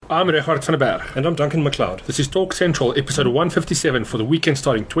I'm Richard van der Berg. And I'm Duncan McLeod. This is Talk Central, episode 157 for the weekend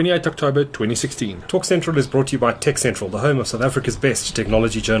starting 28 October 2016. Talk Central is brought to you by Tech Central, the home of South Africa's best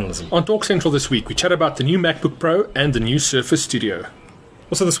technology journalism. On Talk Central this week, we chat about the new MacBook Pro and the new Surface Studio.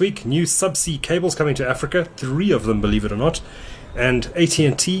 Also this week, new subsea cables coming to Africa, 3 of them, believe it or not, and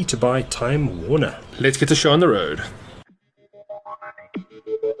AT&T to buy Time Warner. Let's get the show on the road.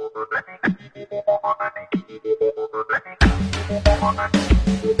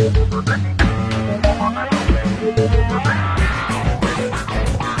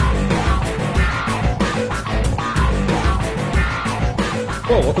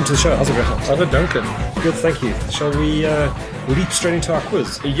 Well, welcome to the show. How's it going? How's it, Duncan? Good, thank you. Shall we leap straight into our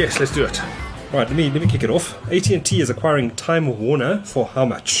quiz? Yes, let's do it. Right, let me kick it off. AT&T is acquiring Time Warner for how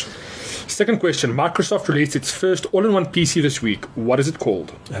much? Second question. Microsoft released its first all-in-one PC this week. What is it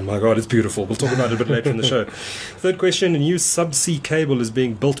called? Oh my god, it's beautiful. We'll talk about it a bit later in the show. Third question. A new subsea cable is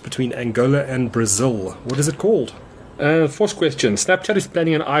being built between Angola and Brazil. What is it called? Fourth question. Snapchat is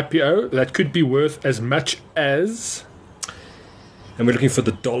planning an IPO that could be worth as much as... And we're looking for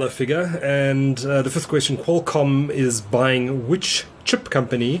the dollar figure. And the fifth question. Qualcomm is buying which chip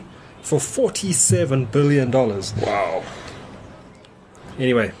company for $47 billion? Wow.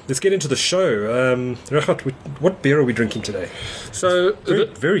 Anyway, let's get into the show. Richard, what beer are we drinking today? So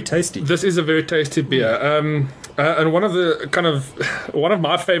very tasty. This is a very tasty beer. And one of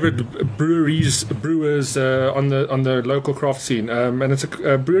my favorite brewers on the local craft scene. And it's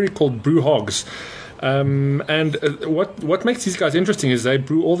a brewery called Brew Hogs. And what makes these guys interesting is they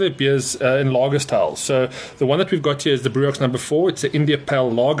brew all their beers in lager styles. So the one that we've got here is the Brewhogs number 4. It's an India Pale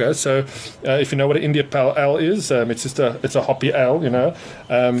Lager. So if you know what an India Pale Ale is, it's a hoppy ale, you know.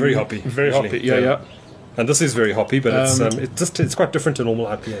 Very hoppy. Very hoppy, yeah. And this is very hoppy, but it's quite different to normal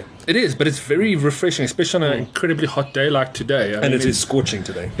IPA. It is, but it's very refreshing, especially on an incredibly hot day like today. I mean, it is scorching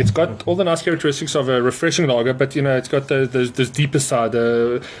today. It's got all the nice characteristics of a refreshing lager, but it's got those deeper side.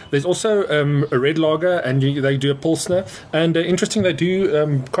 There's also a red lager, and they do a pilsner. And interesting, they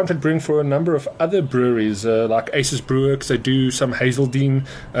do contract brewing for a number of other breweries, like Aces Brewworks. They do some Hazeldean.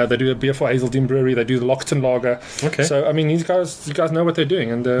 They do a beer for Hazeldean Brewery. They do the Lockton Lager. Okay. So I mean, these guys know what they're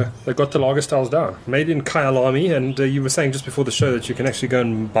doing, and they've got the lager styles down. Made in Kyalami, and you were saying just before the show that you can actually go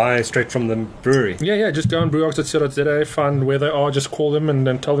and buy straight from the brewery. Yeah, just go on brewhogs.co.za, find where they are, just call them and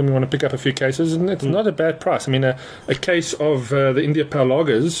then tell them you want to pick up a few cases, and it's not a bad price. I mean, a case of the India Pale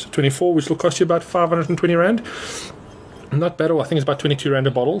Lagers 24, which will cost you about 520 Rand. Not bad at all. I think it's about 22 Rand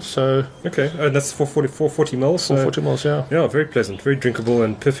a bottle. So okay, and that's 440 mils. 440 mils, yeah. Yeah, very pleasant, very drinkable,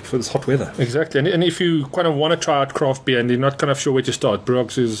 and perfect for this hot weather. Exactly. And if you kind of want to try out craft beer and you're not kind of sure where to start,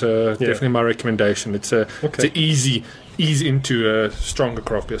 Brewhogs is definitely my recommendation. It's an easy ease into stronger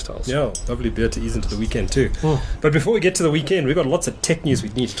craft beer styles. Yeah, lovely beer to ease into the weekend too. But before we get to the weekend, we've got lots of tech news we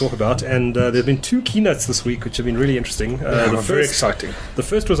need to talk about, and there have been 2 keynotes this week which have been really interesting. Very exciting. The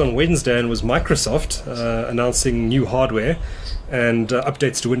first was on Wednesday and was Microsoft announcing new hardware and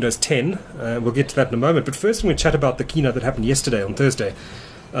updates to Windows 10. We'll get to that in a moment, but first I'm going to chat about the keynote that happened yesterday on Thursday.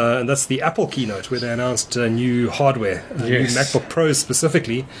 And that's the Apple keynote, where they announced new hardware, new MacBook Pros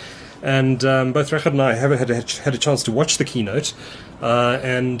specifically. And both Richard and I have had a chance to watch the keynote.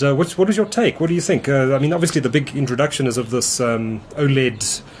 And what was your take? What do you think? I mean, obviously the big introduction is of this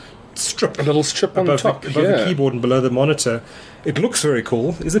OLED strip. A little strip on the top. Above the keyboard and below the monitor. It looks very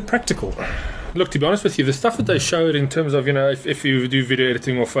cool. Is it practical? Look, to be honest with you, the stuff that they showed in terms of, if you do video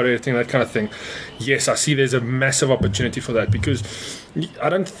editing or photo editing, that kind of thing, yes, I see there's a massive opportunity for that, because I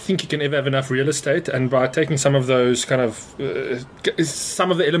don't think you can ever have enough real estate, and by taking some of those kind of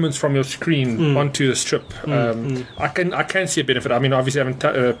some of the elements from your screen onto the strip, I can see a benefit. I mean, obviously I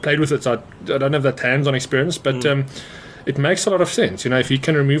haven't played with it, so I don't have that hands-on experience, but it makes a lot of sense. If you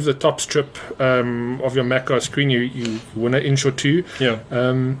can remove the top strip of your Mac OS screen, you win an inch or two. Yeah.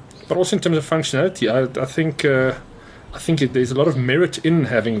 But also in terms of functionality, I think there's a lot of merit in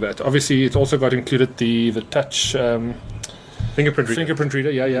having that. Obviously, it's also got included the touch fingerprint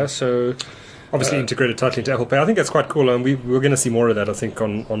reader. Yeah. So obviously integrated tightly into Apple Pay. I think that's quite cool, and we're going to see more of that, I think,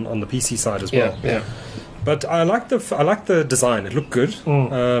 on the PC side as well. Yeah. But I like the design. It looked good.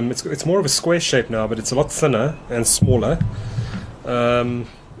 It's more of a square shape now, but it's a lot thinner and smaller. And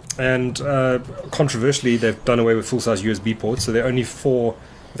controversially, they've done away with full-size USB ports, so there are only 4.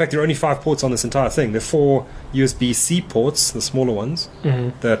 In fact, there are only 5 ports on this entire thing. There are 4 USB-C ports, the smaller ones,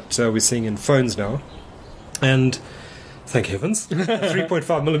 that we're seeing in phones now. And Thank heavens.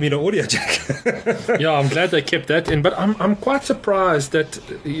 3.5 millimeter audio jack. Yeah, I'm glad they kept that in, but I'm quite surprised that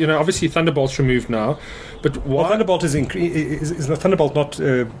obviously Thunderbolt's removed now, but why? Well, Thunderbolt is the Thunderbolt not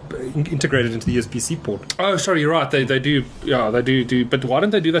integrated into the USB-C port? Oh, sorry, you're right. They do. Yeah, they do. But why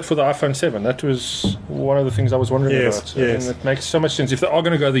didn't they do that for the iPhone 7? That was one of the things I was wondering about. Yes. And it makes so much sense if they are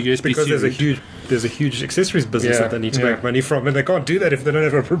going to go the USB-C because there's a huge accessories business that they need to make money from, and they can't do that if they don't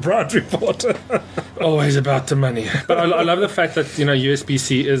have a proprietary port. Always about the money. But I love the fact that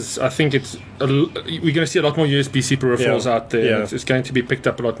USB-C is. I think we're going to see a lot more USB-C peripherals out there. Yeah. It's going to be picked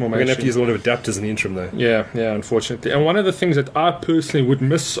up a lot more. We're going to have to use a lot of adapters in the interim, though. Yeah, unfortunately. And one of the things that I personally would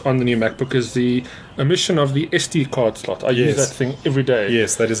miss on the new MacBook is the omission of the SD card slot. I use that thing every day.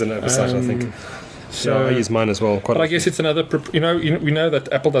 Yes, that is an oversight, I think. So I use mine as well. But I guess it's another. We know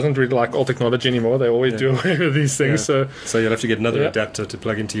that Apple doesn't really like old technology anymore. They always do away with these things. So you'll have to get another adapter to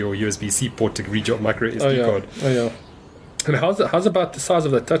plug into your USB-C port to read your micro SD card. Oh yeah. And how's about the size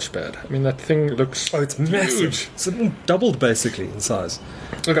of the touchpad? I mean, that thing looks. Oh, it's massive. It's doubled basically in size.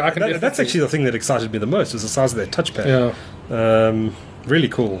 Okay, that's actually the thing that excited me the most, was the size of their touchpad. Yeah. Really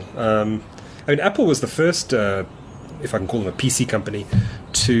cool. Apple was the first, if I can call them a PC company,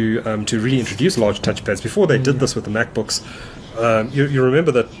 to really introduce large touchpads. Before they did this with the MacBooks, you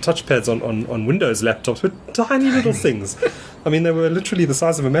remember that touchpads on Windows laptops were tiny little things. I mean, they were literally the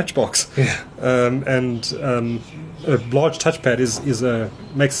size of a matchbox. Yeah. A large touchpad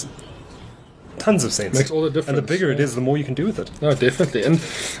makes tons of sense. Makes all the difference. And the bigger it is, the more you can do with it. No, definitely. And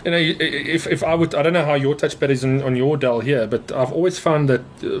if I don't know how your touchpad is on your Dell here, but I've always found that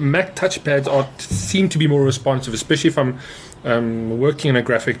Mac touchpads seem to be more responsive, especially if I'm working in a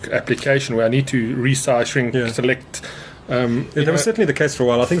graphic application where I need to resize, shrink, select. That was certainly the case for a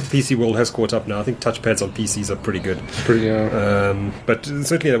while. I think the PC world has caught up now. I think touchpads on PCs are pretty good. But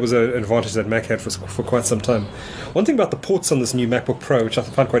certainly that was an advantage that Mac had for quite some time. One thing about the ports on this new MacBook Pro, which I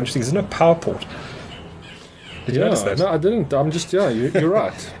find quite interesting, is there's no power port. Did you notice that? No, I didn't. I'm just, you're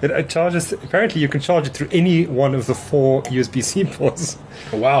right. It charges, apparently you can charge it through any one of the 4 USB-C ports.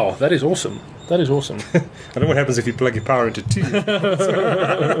 Wow, that is awesome. That is awesome. I don't know what happens if you plug your power into 2.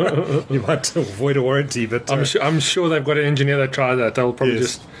 You might avoid a warranty, but I'm sure they've got an engineer that tries that. They'll probably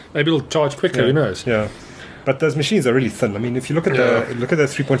maybe it'll charge quicker. Who knows? Yeah, but those machines are really thin. I mean, if you look at the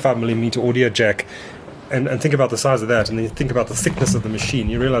 3.5 millimeter audio jack, and think about the size of that, and then you think about the thickness of the machine,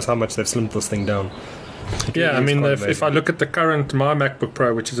 you realize how much they've slimmed this thing down. I mean, if I look at my MacBook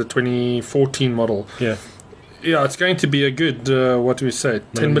Pro, which is a 2014 model, it's going to be a good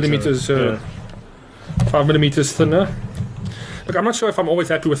 10 millimeters. 5 millimeters thinner. Look, I'm not sure if I'm always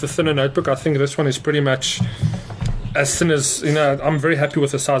happy with the thinner notebook. I think this one is pretty much as thin as I'm very happy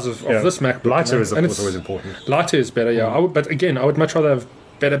with the size of this MacBook. Lighter is always important. Lighter is better, but again, I would much rather have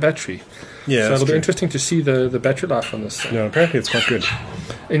better battery. Yeah, so it'll be interesting to see the battery life on this thing. No, apparently it's quite good.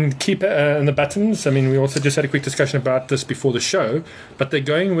 And the buttons. I mean, we also just had a quick discussion about this before the show, but they're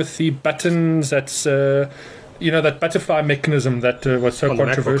going with the buttons that's. That butterfly mechanism that was so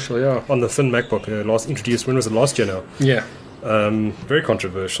controversial. On the thin MacBook, introduced, when was it, last year now? Yeah. Very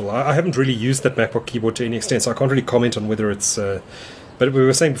controversial. I haven't really used that MacBook keyboard to any extent, so I can't really comment on whether it's... but we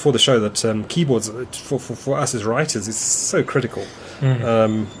were saying before the show that keyboards, for us as writers, is so critical.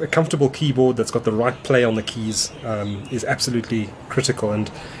 A comfortable keyboard that's got the right play on the keys is absolutely critical,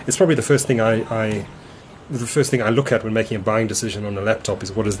 and it's probably the first thing the first thing I look at when making a buying decision on a laptop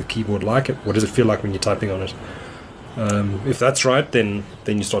is, what is the keyboard like? What does it feel like when you're typing on it? If that's right, then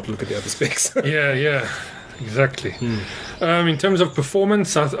you start to look at the other specs. Yeah, exactly. In terms of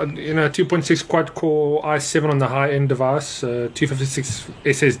performance, 2.6 quad-core i7 on the high-end device, 256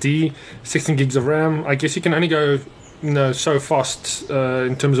 SSD, 16 gigs of RAM. I guess you can only go so fast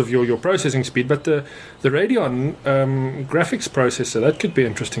in terms of your processing speed, but the Radeon graphics processor, that could be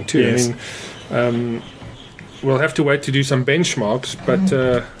interesting too. Yes. I mean, we'll have to wait to do some benchmarks, but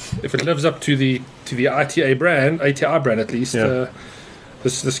if it lives up to the ATI brand at least,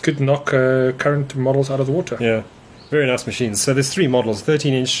 this could knock current models out of the water. Yeah, very nice machines. So there's 3 models: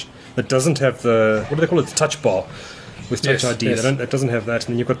 13-inch that doesn't have the, what do they call it, the touch bar with Touch ID. Yes. It doesn't have that.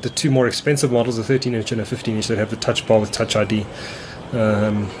 And then you've got the 2 more expensive models, a 13-inch and a 15-inch, that have the touch bar with Touch ID.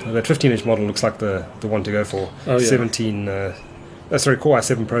 That 15-inch model looks like the one to go for. Oh, yeah. Core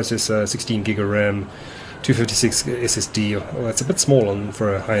i7 processor, 16 gig of RAM. 256 SSD. It's a bit small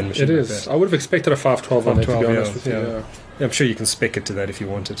for a high-end machine. It is. I would have expected a 512 on it, to be honest with you. Yeah, I'm sure you can spec it to that if you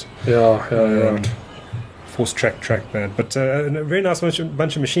want it. Right. Force trackpad. But a very nice bunch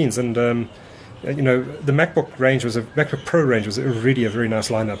of machines. And, the MacBook Pro range was already a very nice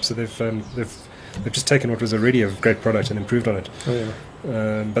lineup. So they've just taken what was already a great product and improved on it. Oh,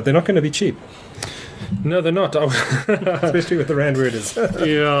 yeah. But they're not going to be cheap. No, they're not. especially with the rand where it is.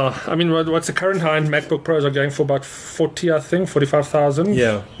 Yeah, I mean, what's the current high-end MacBook Pros are going for about 40, I think, 45,000.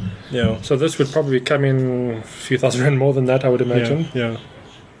 Yeah. So this would probably come in a few thousand rand more than that, I would imagine. Yeah.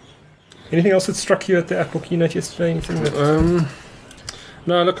 Anything else that struck you at the Apple keynote yesterday? Anything that...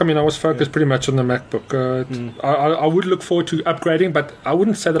 No, look, I mean, I was focused pretty much on the MacBook. I would look forward to upgrading, but I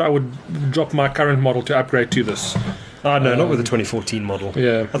wouldn't say that I would drop my current model to upgrade to this. No, not with the 2014 model.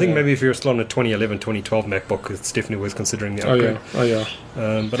 Yeah, I think maybe if you're still on a 2011, 2012 MacBook, it's definitely worth considering the upgrade. Oh yeah.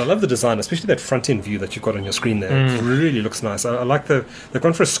 But I love the design, especially that front-end view that you've got on your screen there. It really looks nice. I like they've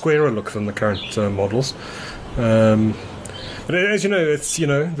gone for a squarer look than the current models. But as you know, it's you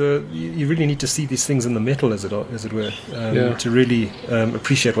really need to see these things in the metal, as it were, to really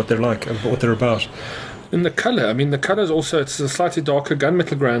appreciate what they're like and what they're about. In the color, I mean, the color is also, it's a slightly darker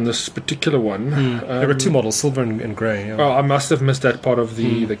gunmetal grey in this particular one. There were two models, silver and grey. Yeah. Oh, I must have missed that part of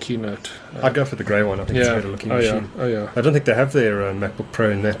the keynote. I'd go for the grey one. I think it's a better looking machine. Yeah. I don't think they have their MacBook Pro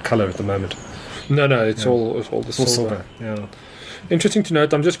in that color at the moment. No, it's all the silver. Yeah. Interesting to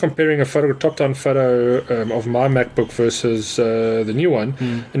note, I'm just comparing a top-down photo of my MacBook versus the new one,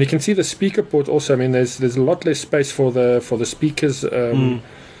 and you can see the speaker port also. I mean, there's a lot less space for the speakers on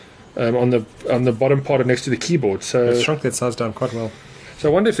the bottom part next to the keyboard. So it's shrunk that size down quite well. So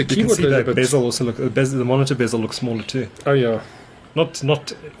I wonder if the keyboard can see that bezel also the monitor bezel looks smaller too. Oh yeah. Not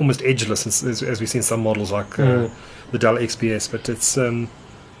almost edgeless as we see in some models like the Dell XPS, but it's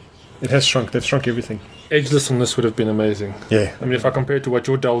it has shrunk. They've shrunk everything. Edgeless on this would have been amazing. Yeah. I mean, if I compare it to what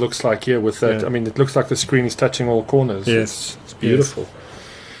your Dell looks like here with that, I mean, it looks like the screen is touching all corners. Yes. It's beautiful.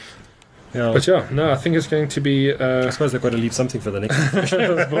 Yeah. But I think it's going to be... I suppose they've got to leave something for the next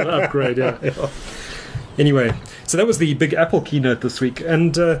upgrade, yeah. Anyway, so that was the big Apple keynote this week.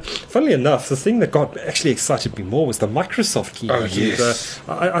 And funnily enough, the thing that exally excited me more was the Microsoft keynote. Oh, yes.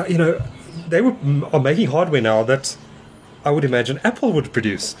 They are making hardware now that I would imagine Apple would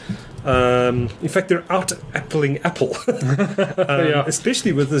produce. In fact, they're out-appling Apple,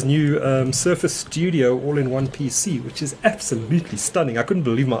 especially with this new Surface Studio all-in-one PC, which is absolutely stunning. I couldn't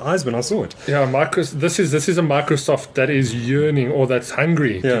believe my eyes when I saw it. Yeah, this is a Microsoft that is yearning or that's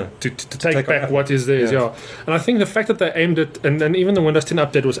hungry to take back what is theirs. Yeah. And I think the fact that they aimed at, and even the Windows 10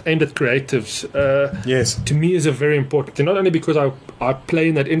 update was aimed at creatives, to me is a very important thing. Not only because I play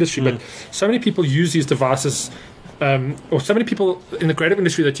in that industry, but so many people use these devices. Or so many people in the creative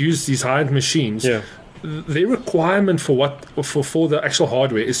industry that use these high-end machines, their requirement for the actual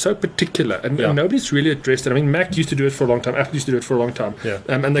hardware is so particular, and nobody's really addressed it. I mean, Mac used to do it for a long time, Apple used to do it for a long time,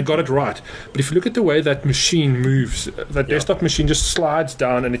 and they got it right. But if you look at the way that machine moves, that desktop machine just slides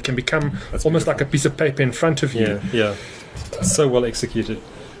down, and it can become almost like a piece of paper in front of you. Yeah. So well executed.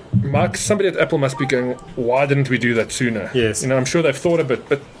 Mark, somebody at Apple must be going, why didn't we do that sooner? Yes. I'm sure they've thought of it,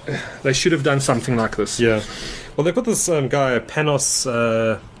 but they should have done something like this. Yeah. Well, they've got this guy, Panos,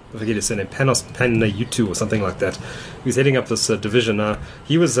 I forget his name, Panos Panayiotou or something like that, who's heading up this division.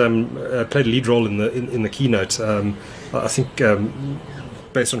 He was played a lead role in the keynote. I think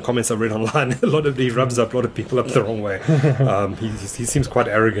based on comments I read online, he rubs up a lot of people up the wrong way. He seems quite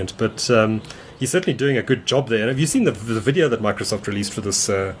arrogant, but he's certainly doing a good job there. And have you seen the video that Microsoft released for this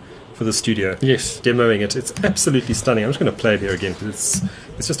studio? Yes, demoing it. It's absolutely stunning. I'm just going to play it here again because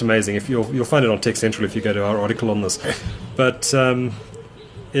it's just amazing. If you'll find it on Tech Central if you go to our article on this. But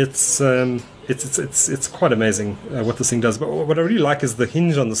it's quite amazing what this thing does. But what I really like is the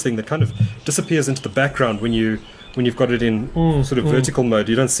hinge on this thing that kind of disappears into the background when you've got it in sort of vertical mode.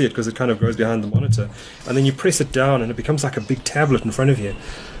 You don't see it because it kind of goes behind the monitor, and then you press it down and it becomes like a big tablet in front of you.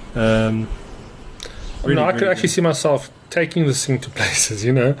 I could actually see myself taking this thing to places,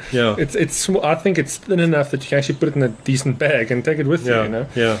 Yeah. It's. I think it's thin enough that you can actually put it in a decent bag and take it with you,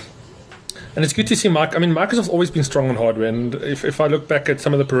 Yeah. And it's good to see Microsoft's always been strong on hardware, and if I look back at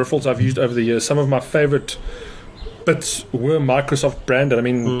some of the peripherals I've used over the years, some of my favorite bits were Microsoft branded. I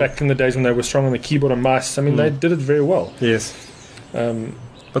mean, back in the days when they were strong on the keyboard and mouse, I mean, they did it very well. Yes.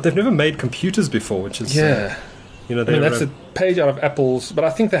 But they've never made computers before, which is... that's a page out of Apple's, but I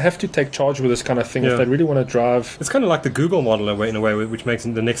think they have to take charge with this kind of thing if they really want to drive. It's kind of like the Google model in a way, which makes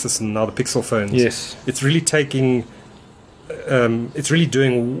the Nexus and now the Pixel phones. Yes. It's really taking... it's really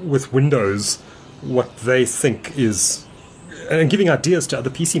doing with Windows what they think is... And giving ideas to other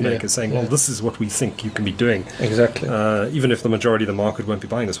PC makers, saying, well, this is what we think you can be doing. Exactly. Even if the majority of the market won't be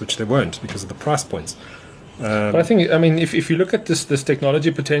buying this, which they won't because of the price points. But I think, if you look at this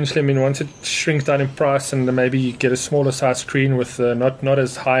technology potentially, once it shrinks down in price and maybe you get a smaller size screen with not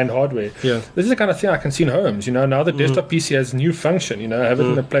as high-end hardware, this is the kind of thing I can see in homes. Now the desktop PC has new function. Have it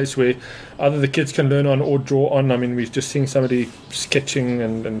in a place where either the kids can learn on or draw on. We've just seen somebody sketching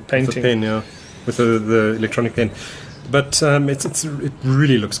and painting. With a pen, with the electronic pen. But it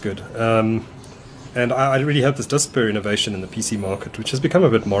really looks good. And I really hope this does spur innovation in the PC market, which has become a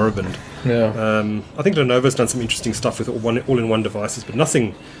bit moribund. Yeah. I think Lenovo's done some interesting stuff with all-in-one devices, but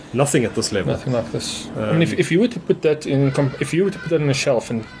nothing at this level. Nothing like this. I mean, if you were to put that in a shelf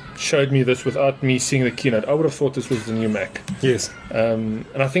and showed me this without me seeing the keynote, I would have thought this was the new Mac. Yes. And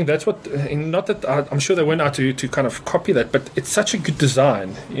I think that's what. Not that I'm sure they went out to kind of copy that, but it's such a good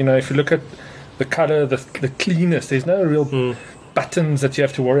design. If you look at the color, the cleanness, there's no real buttons that you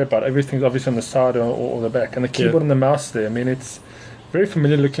have to worry about. Everything's obviously on the side or the back, and the keyboard and the mouse there. I mean, it's very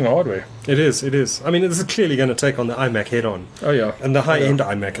familiar looking hardware. It is. I mean, this is clearly going to take on the iMac head on. Oh yeah, and the high-end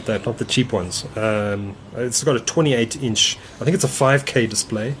iMac at that, not the cheap ones. It's got a 28-inch. I think it's a 5K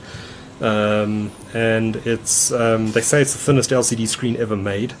display, and it's. They say it's the thinnest LCD screen ever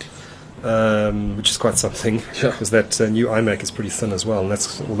made. Which is quite something, because that new iMac is pretty thin as well, and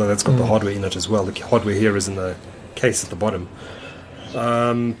although that's got the hardware in it as well. The hardware here is in the case at the bottom.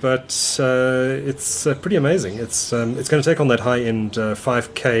 But it's pretty amazing. It's going to take on that high-end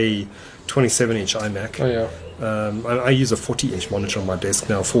 5K 27-inch iMac. Oh yeah. I use a 40-inch monitor on my desk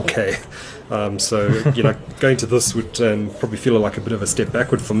now, 4K. So going to this would probably feel like a bit of a step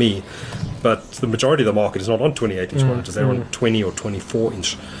backward for me. But the majority of the market is not on 28-inch monitors; they're on 20 or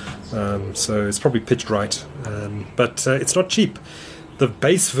 24-inch. So it's probably pitched right, but it's not cheap. The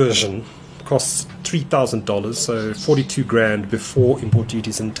base version costs $3,000, so $42,000 before import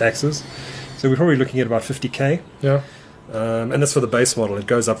duties and taxes. So we're probably looking at about 50K. Yeah. And that's for the base model. It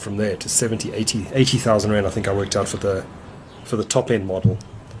goes up from there to 80,000 rand. I think I worked out for the top end model.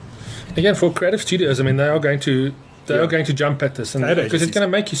 Again, for creative studios, I mean, they are going to jump at this, and because it's going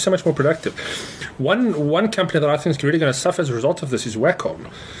to make you so much more productive. One company that I think is really going to suffer as a result of this is Wacom,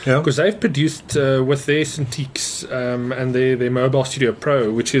 because they've produced with their Cintiqs and their Mobile Studio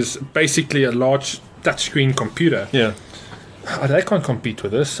Pro, which is basically a large touchscreen computer. Yeah. They can't compete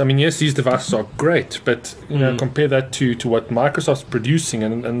with this. I mean, yes, these devices are great, but compare that to what Microsoft's producing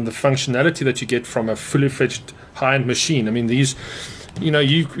and the functionality that you get from a fully fledged high-end machine. I mean, these. You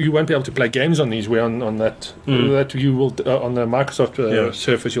won't be able to play games on these. Where on that you will on the Microsoft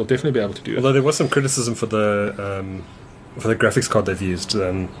Surface, you'll definitely be able to do it. Although there was some criticism for the graphics card they've used.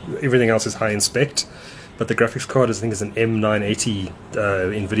 Everything else is high in spec, but the graphics card I think is an M980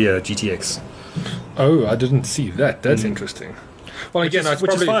 NVIDIA GTX. Oh, I didn't see that. That's interesting. Well, again,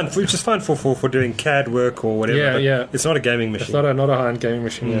 which is fine for doing CAD work or whatever. Yeah. It's not a gaming machine. It's not a high-end gaming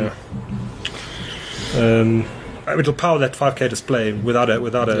machine. It'll power that 5K display without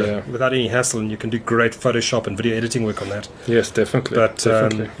any hassle, and you can do great Photoshop and video editing work on that. Yes, definitely. But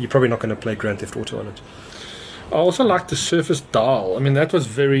you're probably not going to play Grand Theft Auto on it. I also like the Surface Dial. I mean, that was a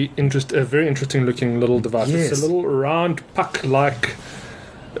very interesting looking little device. Yes. It's a little round puck-like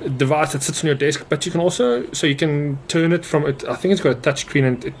device that sits on your desk, but you can also you can turn it from it. I think it's got a touch screen,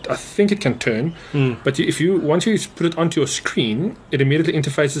 and I think it can turn. But once you put it onto your screen, it immediately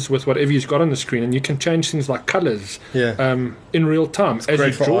interfaces with whatever you've got on the screen, and you can change things like colors in real time. It's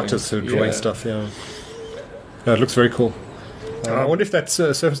great for artists who are drawing stuff. Yeah, it looks very cool. I wonder if that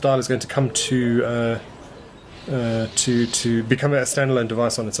Surface Dial is going to come to become a standalone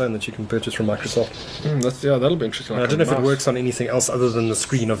device on its own that you can purchase from Microsoft. That'll be interesting. I don't know if it works on anything else other than the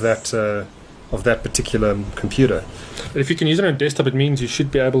screen of that particular computer. But if you can use it on a desktop, it means you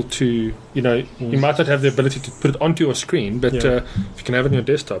should be able to, you might not have the ability to put it onto your screen, but if you can have it on your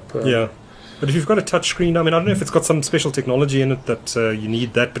desktop. But if you've got a touch screen, I mean, I don't know if it's got some special technology in it that you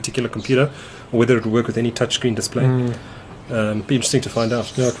need that particular computer, or whether it will work with any touch screen display. Be interesting to find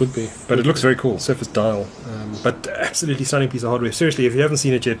out. Yeah, it would be. But it looks very cool, Surface Dial. But absolutely stunning piece of hardware. Seriously, if you haven't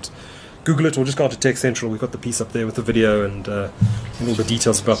seen it yet, Google it or just go to Tech Central. We've got the piece up there with the video and all the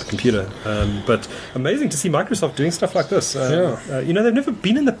details about the computer. But amazing to see Microsoft doing stuff like this. They've never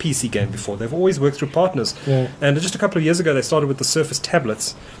been in the PC game before. They've always worked through partners. Yeah. And just a couple of years ago, they started with the Surface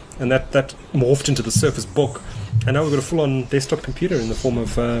tablets, and that morphed into the Surface Book. And now we've got a full-on desktop computer in the form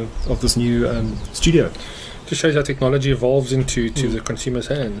of this new studio. Just shows how technology evolves into the consumer's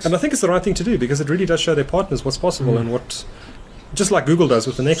hands. And I think it's the right thing to do, because it really does show their partners what's possible and what, just like Google does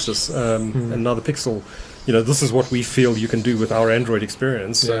with the Nexus and now the Pixel, this is what we feel you can do with our Android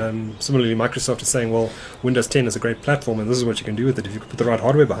experience. Yeah. Similarly, Microsoft is saying, well, Windows 10 is a great platform and this is what you can do with it if you put the right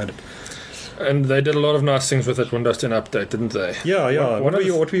hardware behind it. And they did a lot of nice things with that Windows 10 update, didn't they? Yeah. What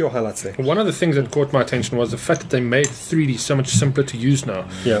were your highlights there? One of the things that caught my attention was the fact that they made 3D so much simpler to use now.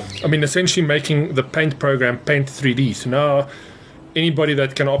 Yeah. I mean, essentially making the Paint program Paint 3D. So now anybody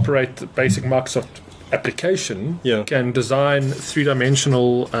that can operate the basic Microsoft application can design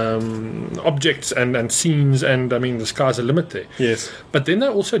three-dimensional objects and scenes, and I mean, the sky's the limit there. Yes. But then they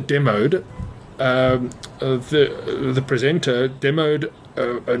also demoed the presenter demoed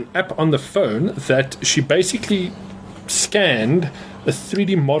an app on the phone that she basically scanned a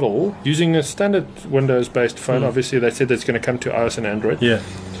 3D model using a standard Windows-based phone. Obviously, they said that's going to come to iOS and Android. Yeah.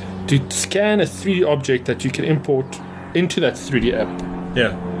 To scan a 3D object that you can import into that 3D app.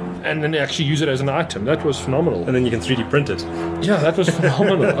 Yeah. And then actually use it as an item. That was phenomenal. And then you can 3D print it. Yeah, that was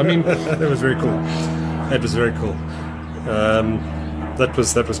phenomenal. I mean, that was very cool. That was very cool. That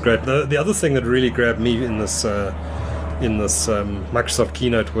was great. The other thing that really grabbed me in this Microsoft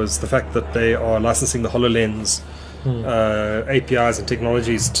keynote was the fact that they are licensing the HoloLens APIs and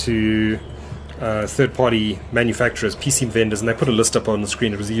technologies to third-party manufacturers, PC vendors, and they put a list up on the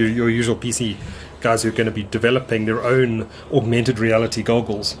screen. It was your usual PC guys who are going to be developing their own augmented reality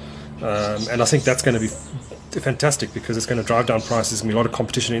goggles, and I think that's going to be fantastic because it's going to drive down prices. There's going to be a lot of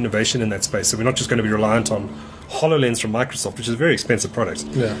competition and innovation in that space. So we're not just going to be reliant on HoloLens from Microsoft, which is a very expensive product.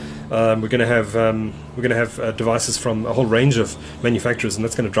 Yeah. We're going to have devices from a whole range of manufacturers, and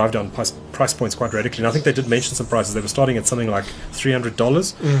that's going to drive down price points quite radically. And I think they did mention some prices. They were starting at something like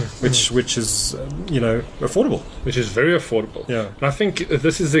 $300, which is affordable. Which is very affordable. Yeah. And I think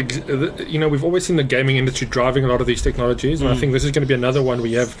this is we've always seen the gaming industry driving a lot of these technologies, and I think this is going to be another one where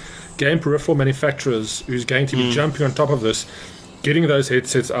you have game peripheral manufacturers who's going to be jumping on top of this, getting those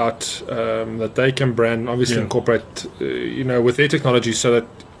headsets out that they can brand, obviously incorporate, with their technology, so that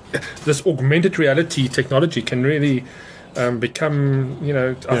this augmented reality technology can really become,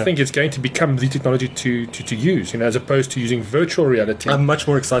 I think it's going to become the technology to use, as opposed to using virtual reality. I'm much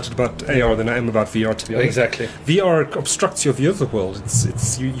more excited about AR than I am about VR, to be honest. Exactly. VR obstructs your view of the world.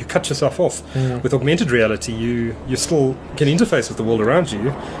 It's you cut yourself off. With augmented reality, you still can interface with the world around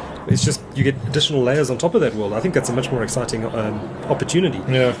you. It's just you get additional layers on top of that world. I think that's a much more exciting opportunity.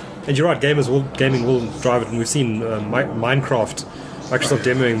 Yeah. And you're right, gaming will drive it, and we've seen Microsoft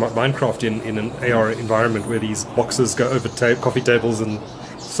demoing Minecraft in an AR environment where these boxes go over coffee tables and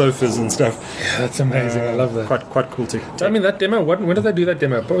sofas and stuff. Yeah, that's amazing. I love that. Quite cool too. I mean, that demo, when did they do that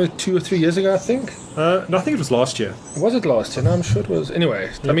demo? Probably 2 or 3 years ago, I think? No, I think it was last year. Was it last year? No, I'm sure it was. Anyway,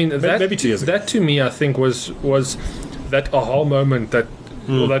 I mean, maybe 2 years ago. That to me, I think, was that aha moment, that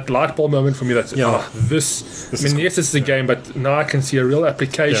or that light bulb moment for me. That's this I mean, yes, it's a game, but now I can see a real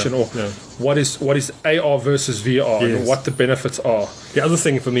application what is AR versus VR and what the benefits are. The other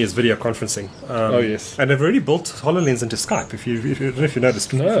thing for me is video conferencing. Yes, and they've already built HoloLens into Skype. If you don't know if you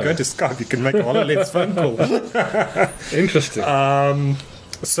noticed, if you go into Skype, you can make a HoloLens phone call. Interesting.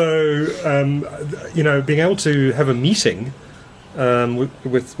 Being able to have a meeting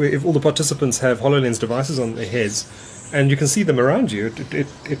with if all the participants have HoloLens devices on their heads, and you can see them around you, it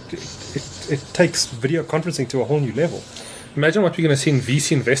takes video conferencing to a whole new level. Imagine what we're going to see in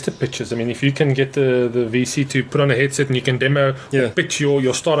VC investor pitches. I mean, if you can get the VC to put on a headset and you can demo or pitch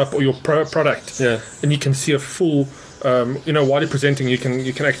your startup or your product, and you can see a full, while you're presenting, you can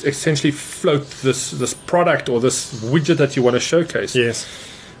essentially float this product or this widget that you want to showcase. Yes.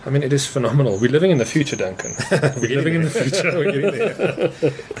 I mean, it is phenomenal. We're living in the future, Duncan. We're living in the future. We're getting there.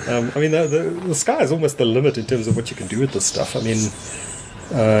 I mean, the sky is almost the limit in terms of what you can do with this stuff. I mean,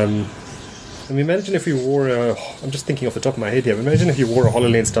 imagine if you wore I'm just thinking off the top of my head here. Imagine if you wore a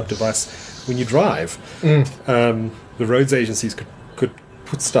HoloLens type device when you drive. The roads agencies could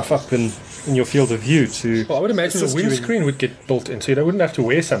put stuff up in your field of view to. Well, I would imagine the windscreen would get built in, so you wouldn't have to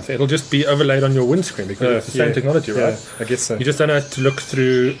wear something. It'll just be overlaid on your windscreen because it's the same technology, right? Yeah, I guess so. You just don't have to look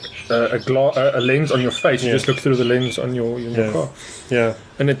through a lens on your face. You just look through the lens on your car. Yeah.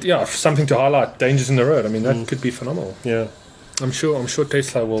 And something to highlight dangers in the road. I mean, that could be phenomenal. Yeah. I'm sure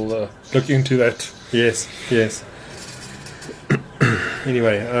Tesla will look into that. Yes.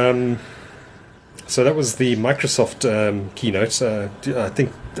 Anyway, so that was the Microsoft keynote. I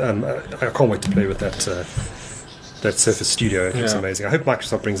think I can't wait to play with that Surface Studio. It's amazing. I hope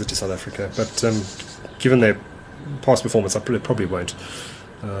Microsoft brings it to South Africa, but given their past performance, I probably won't.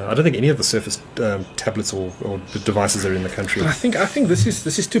 I don't think any of the Surface tablets or the devices are in the country. I think this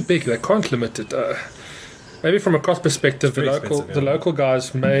is too big. They can't limit it. Maybe from a cost perspective, the local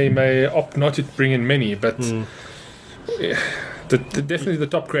guys may opt not to bring in many, but definitely the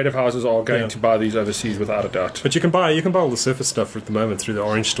top creative houses are going to buy these overseas without a doubt. But you can buy all the Surface stuff at the moment through the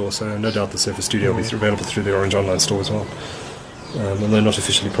Orange store, so no doubt the Surface Studio will be available through the Orange online store as well. And they're not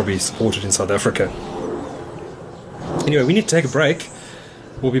officially probably supported in South Africa. Anyway, we need to take a break.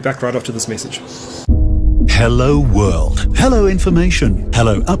 We'll be back right after this message. Hello world. Hello information.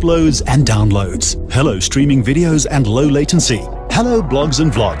 Hello uploads and downloads. Hello streaming videos and low latency. Hello Hello blogs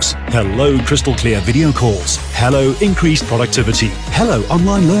and vlogs. Hello crystal clear video calls. Hello increased productivity. Hello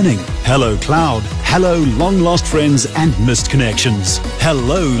online learning. Hello cloud. Hello long lost friends and missed connections.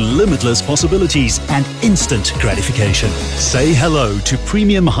 Hello limitless possibilities and instant gratification. Say hello to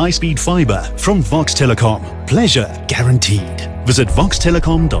premium high-speed fiber from Vox Telecom. Pleasure guaranteed. Visit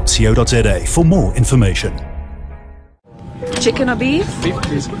voxtelecom.co.za for more information. Chicken or beef? Beef,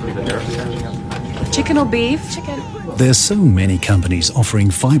 please. Chicken or beef? Chicken. There's so many companies offering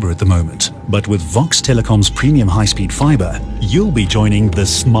fiber at the moment, but with Vox Telecom's premium high-speed fiber, you'll be joining the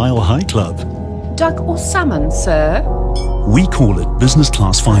Smile High Club. Duck or salmon, sir? We call it business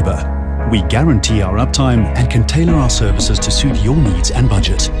class fiber. We guarantee our uptime and can tailor our services to suit your needs and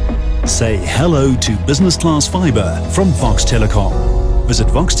budget. Say hello to business class fiber from Vox Telecom. Visit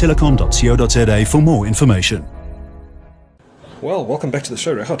voxtelecom.co.za for more information. Well, welcome back to the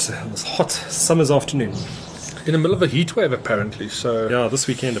show, Rehat. This hot summer's afternoon. In the middle of a heat wave, apparently. So Yeah, this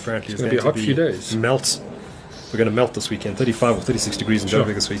weekend apparently It's gonna be a hot few days. Melt. We're going to melt this weekend, 35 or 36 degrees in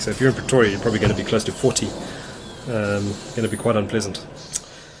Joburg this week. So if you're in Pretoria, you're probably going to be close to 40. Going to be quite unpleasant.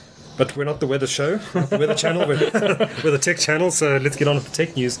 But we're not the weather show, not the weather channel. We're the tech channel. So let's get on with the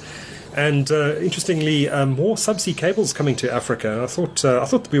tech news. And interestingly, more subsea cables coming to Africa. I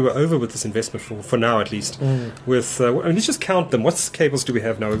thought we were over with this investment for now, at least. With let's just count them. What cables do we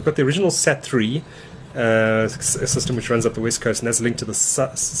have now? We've got the original SAT3 system, which runs up the west coast, and that's linked to the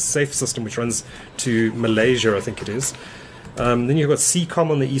SAFE system, which runs to Malaysia, I think it is. Then you've got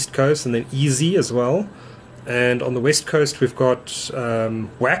CCOM on the east coast, and then EZ as well. And on the west coast, we've got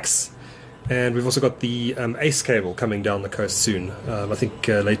WAX. And we've also got the ACE cable coming down the coast soon. I think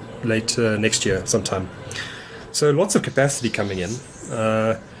late next year sometime. So lots of capacity coming in.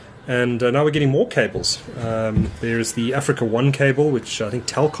 And now we're getting more cables. There's the Africa One cable, which I think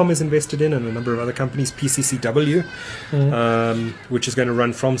Telkom is invested in, and a number of other companies, PCCW, which is going to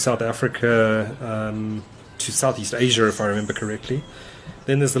run from South Africa to Southeast Asia, if I remember correctly.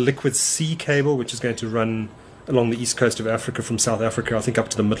 Then there's the Liquid Sea cable, which is going to run along the east coast of Africa from South Africa, I think, up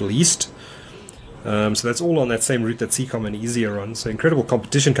to the Middle East. So that's all on that same route that CCOM and EZ are on. So incredible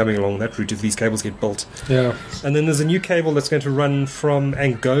competition coming along that route if these cables get built. yeah, And then there's a new cable that's going to run from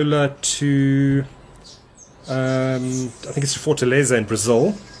Angola to, I think it's Fortaleza in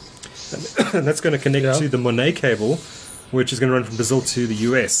Brazil. And that's going to connect to the Monet cable, which is going to run from Brazil to the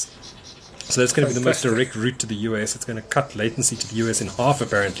US. So that's going to be the most direct route to the US. It's going to cut latency to the US in half,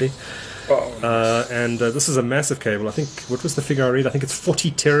 apparently. And this is a massive cable. I think, what was the figure I read? I think it's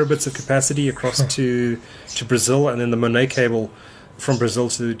 40 terabits of capacity across to Brazil, and then the Monet cable from Brazil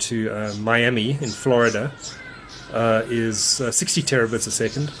to Miami in Florida is 60 terabits a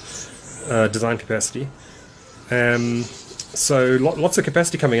second design capacity. So lots of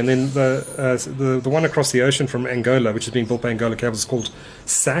capacity coming, and then the one across the ocean from Angola, which is being built by Angola Cables, is called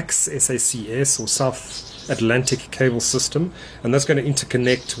SACS, S-A-C-S, or South Atlantic Cable System, and that's going to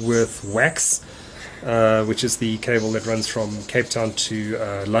interconnect with WAX, which is the cable that runs from Cape Town to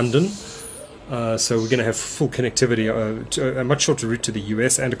London. So we're going to have full connectivity, a much shorter route to the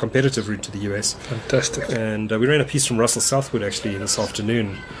US and a competitive route to the US. fantastic. And we ran a piece from Russell Southwood actually this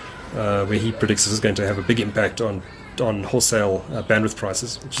afternoon, where he predicts this is going to have a big impact on wholesale bandwidth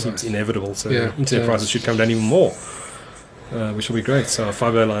prices, which seems inevitable. So internet prices should come down even more, which will be great. So our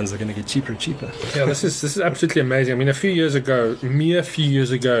fiber lines are going to get cheaper and cheaper. Yeah, this is absolutely amazing. I mean, a few years ago,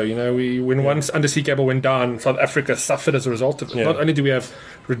 you know, when one undersea cable went down, South Africa suffered as a result of it. Yeah. Not only do we have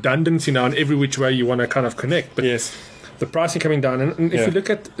redundancy now in every which way you want to kind of connect, but Yes. the pricing coming down. And if you look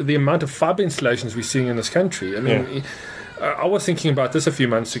at the amount of fiber installations we're seeing in this country, I mean, I was thinking about this a few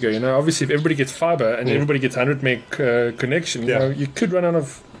months ago. You know, obviously, if everybody gets fiber and everybody gets 100 meg connection, you know, you could run out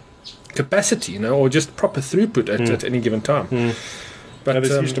of capacity, you know, or just proper throughput at any given time. But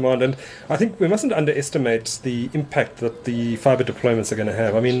There's huge demand, and I think we mustn't underestimate the impact that the fiber deployments are going to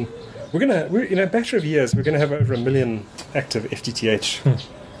have. I mean, we're in a matter of years, we're going to have over 1 million active FTTH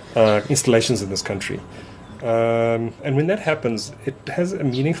installations in this country. And when that happens, it has a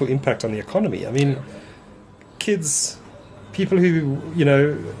meaningful impact on the economy. I mean, kids, people who, you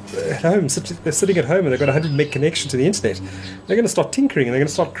know, at home, they're sitting at home and they've got a 100 meg connection to the internet. They're going to start tinkering, and they're going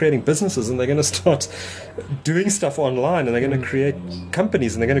to start creating businesses, and they're going to start doing stuff online, and they're going to create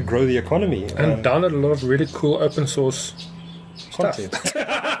companies, and they're going to grow the economy. and download a lot of really cool open source Content.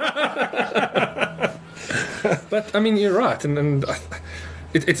 But I mean, you're right, and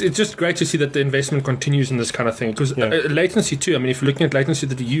it's just great to see that the investment continues in this kind of thing, because latency too. I mean, if you're looking at latency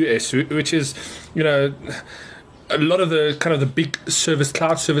to the US, which is, you know, a lot of the kind of the big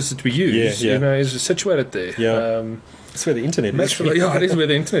cloud services that we use, you know, is situated there. That's where the internet is. Yeah, it is where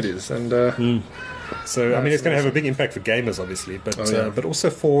the internet is, and So I mean, it's going to have a big impact for gamers, obviously, but also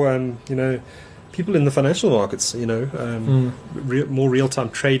for people in the financial markets. More real-time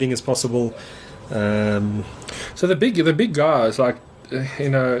trading is possible. So the big guys like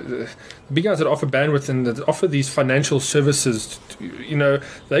the big guys that offer bandwidth and that offer these financial services, they're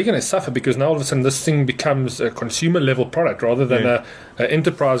going to suffer because now all of a sudden this thing becomes a consumer level product rather than a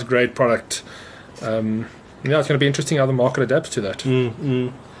enterprise grade product. It's going to be interesting how the market adapts to that.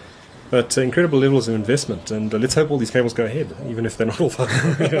 But incredible levels of investment, and let's hope all these cables go ahead, even if they're not all fun.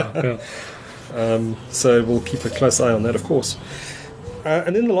 So we'll keep a close eye on that, of course.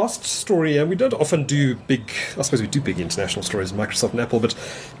 And then the last story, we don't often do big, I suppose we do big international stories, Microsoft and Apple, but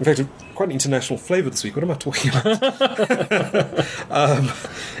in fact, quite an international flavour this week. What am I talking about?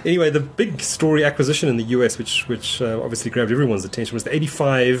 Anyway, the big story acquisition in the US, which obviously grabbed everyone's attention, was the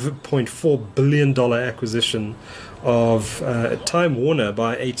 $85.4 billion acquisition of Time Warner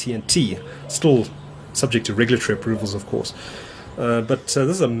by AT&T, still subject to regulatory approvals, of course. But this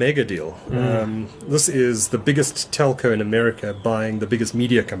is a mega deal. This is the biggest telco in America buying the biggest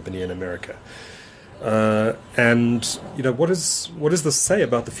media company in America. And what does this say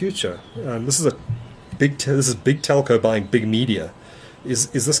about the future? This is big telco buying big media. Is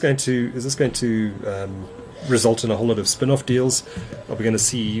this going to result in a whole lot of spin-off deals? Are we going to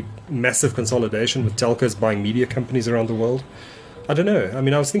see massive consolidation with telcos buying media companies around the world? I don't know. I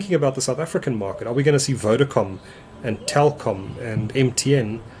mean, I was thinking about the South African market. Are we going to see Vodacom and Telkom and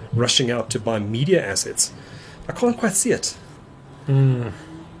MTN rushing out to buy media assets? I can't quite see it. I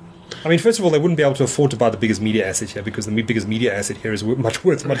mean, first of all, they wouldn't be able to afford to buy the biggest media asset here because the biggest media asset here is worth much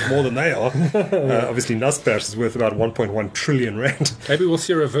more than they are. Obviously, Naspers is worth about 1.1 trillion rand. Maybe we'll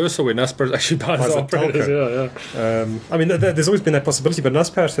see a reversal where Naspers actually buys the operators. I mean, there's always been that possibility, but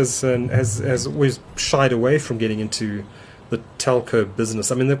Naspers has always shied away from getting into the telco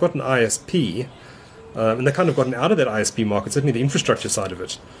business. I mean, they've got an ISP, and they've kind of gotten out of that ISP market, certainly the infrastructure side of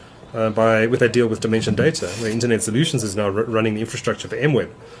it, with their deal with Dimension Data, where Internet Solutions is now running the infrastructure for MWeb.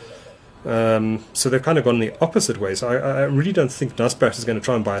 So they've kind of gone the opposite way. So I really don't think Naspers is going to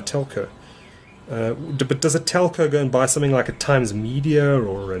try and buy a telco. But does a telco go and buy something like a Times Media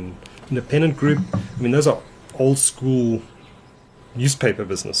or an independent group? I mean, those are old school newspaper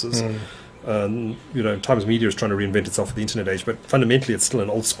businesses. Times Media is trying to reinvent itself for the internet age, but fundamentally it's still an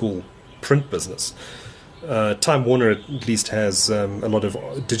old school print business. Time Warner at least has a lot of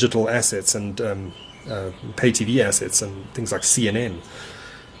digital assets and pay TV assets and things like CNN.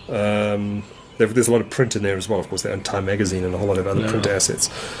 There's a lot of print in there as well. Of course, they own Time Magazine and a whole lot of other print assets.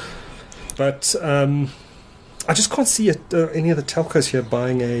 But I just can't see any of the telcos here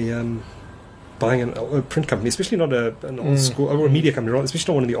buying a print company, especially not an old school or a media company,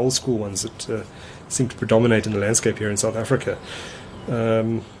 especially not one of the old school ones that seem to predominate in the landscape here in South Africa.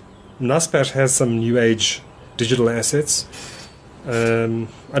 Naspers has some new age digital assets. I don't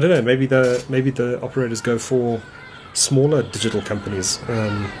know. Maybe the operators go for smaller digital companies.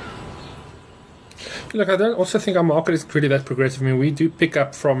 Look, I don't also think our market is really that progressive. I mean, we do pick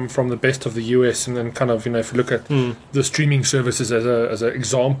up from the best of the US, and then kind of, if you look at the streaming services as an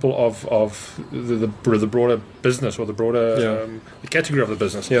example of the broader business or the broader the category of the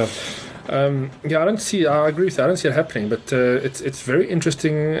business. I agree with that. I don't see it happening, but it's very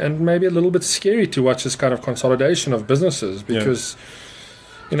interesting and maybe a little bit scary to watch this kind of consolidation of businesses because,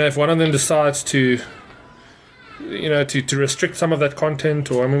 if one of them decides to restrict some of that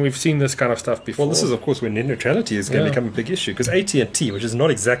content, or we've seen this kind of stuff before. Well, this is of course where net neutrality is going to become a big issue, because AT&T, which is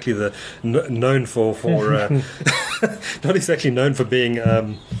not exactly known for not exactly known for being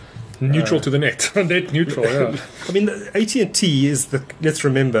neutral to the net, net neutral. I mean, AT&T is let's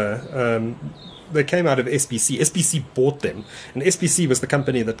remember. They came out of SBC. SBC bought them, and SBC was the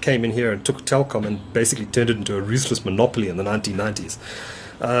company that came in here and took Telkom and basically turned it into a ruthless monopoly in the 1990s.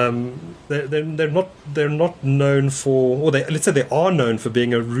 They're not known for, or let's say they are known for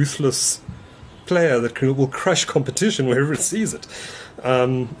being a ruthless player that will crush competition wherever it sees it.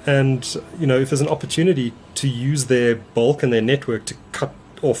 And if there's an opportunity to use their bulk and their network to cut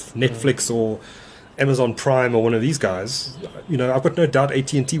off Netflix or Amazon Prime or one of these guys, I've got no doubt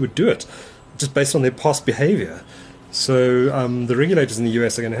AT&T would do it, just based on their past behavior. So the regulators in the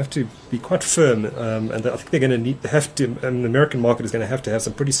US are going to have to be quite firm, and I think they're going to and the American market is going to have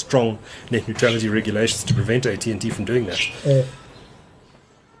some pretty strong net neutrality regulations to prevent AT&T from doing that.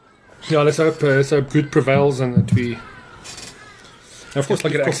 Let's hope good prevails and that we. Of course,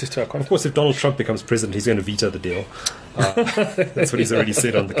 get access to our content. Of course, if Donald Trump becomes president, he's going to veto the deal. That's what he's already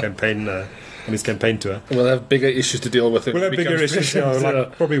said on the campaign. On his campaign tour. We'll have bigger issues to deal with. We'll have bigger issues,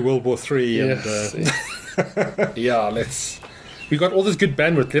 like probably World War III. Yes. And, We got all this good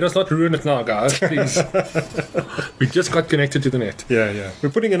bandwidth. Let us not ruin it now, guys. Please. We just got connected to the net. Yeah. We're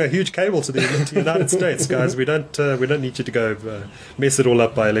putting in a huge cable to the United States, guys. We don't need you to go mess it all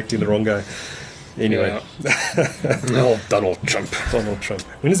up by electing the wrong guy. Anyway, Donald Trump.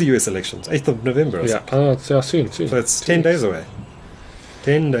 When is the US elections? 8th of November. Or Soon. So it's 10 days away.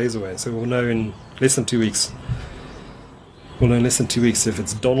 10 days away. So we'll know in less than 2 weeks. We'll know in less than 2 weeks if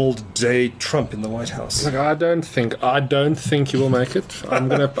it's Donald J. Trump in the White House. Look, I don't think he will make it. I'm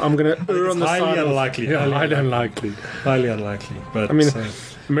gonna err on the side. Highly unlikely. Highly unlikely. But I mean,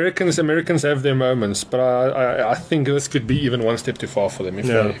 Americans have their moments, but I think this could be even one step too far for them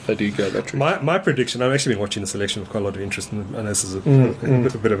if they do go that route. My prediction. I've actually been watching this election with quite a lot of interest, and this is a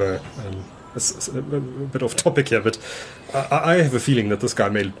bit of a bit off topic here, but I have a feeling that this guy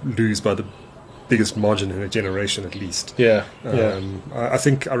may lose by the biggest margin in a generation, at least. I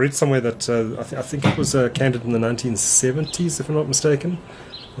think I read somewhere that I think it was a candidate in the 1970s, if I'm not mistaken.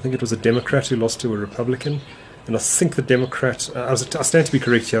 I think it was a Democrat who lost to a Republican, and I think the Democrat. I stand to be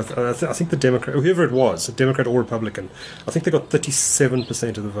correct here. I think the Democrat, whoever it was, a Democrat or Republican, I think they got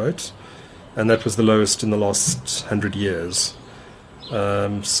 37% of the vote, and that was the lowest in the last 100 years.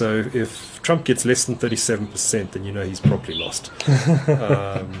 So if Trump gets less than 37%, then you know he's probably lost.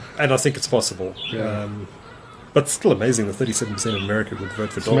 And I think it's possible. But it's still amazing that 37% of America would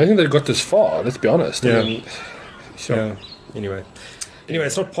vote for Donald. Amazing they got this far, let's be honest. Yeah. I mean, sure. Anyway,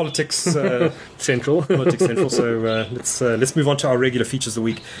 it's not politics central. Politics central. So let's move on to our regular features of the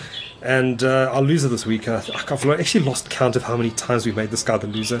week. And our loser this week, I've actually lost count of how many times we've made this guy the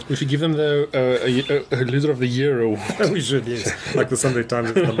loser. We should give them the loser of the year award. We should, yes. Like the Sunday Times,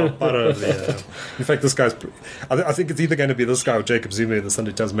 it's the Mampara of the year. In fact, this guy's. I think it's either going to be this guy or Jacob Zuma. The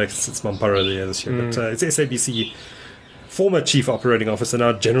Sunday Times makes its Mampara of the year this year. But it's SABC former Chief Operating Officer,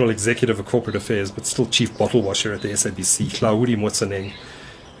 now General Executive of Corporate Affairs, but still Chief Bottle Washer at the SABC, Hlaudi Motsoeneng,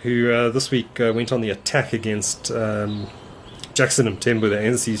 who this week went on the attack against Jackson Mthembu, the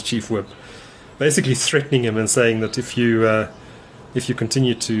ANC's chief whip, basically threatening him and saying that if you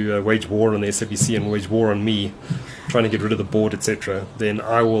continue to wage war on the SABC and wage war on me, trying to get rid of the board, etc., then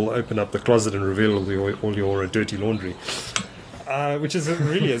I will open up the closet and reveal all your dirty laundry. Which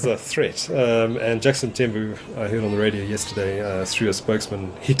really is a threat. And Jackson Mthembu, I heard on the radio yesterday, through a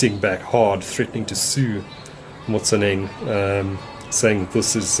spokesman, hitting back hard, threatening to sue Motsoeneng, saying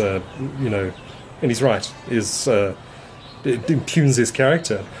this is, and he's right, it impugns his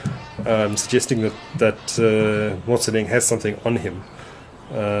character, suggesting that Motsoeneng has something on him.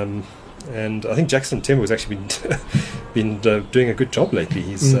 And I think Jackson Mthembu has actually been doing a good job lately.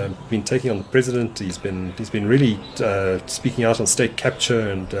 He's been taking on the president. He's been really speaking out on state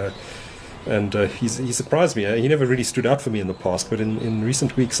capture, and he surprised me. He never really stood out for me in the past, but in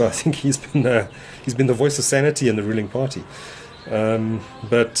recent weeks, I think he's been the voice of sanity in the ruling party.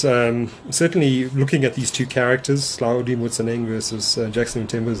 But certainly, looking at these two characters, Hlaudi Motsoeneng versus Jackson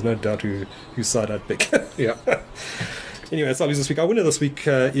Mthembu, there's no doubt whose side I'd pick. Yeah. Anyway, that's our loser this week. Our winner this week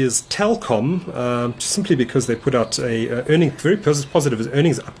is Telkom, simply because they put out a very positive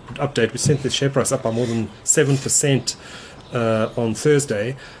earnings update, which sent the share price up by more than 7% on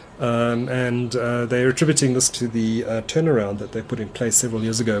Thursday. And they're attributing this to the turnaround that they put in place several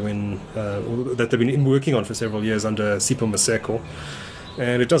years ago, that they've been working on for several years under Sipho Maseko.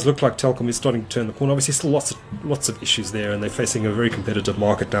 And it does look like Telkom is starting to turn the corner. Obviously, still lots of issues there, and they're facing a very competitive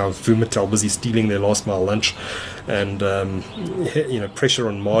market now. Vumatel busy stealing their last mile lunch, and pressure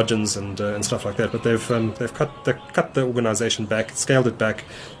on margins and stuff like that. But they've cut the organisation back, scaled it back.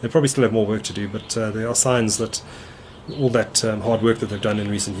 They probably still have more work to do, but there are signs that all that hard work that they've done in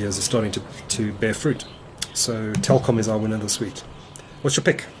recent years is starting to bear fruit. So Telkom is our winner this week. What's your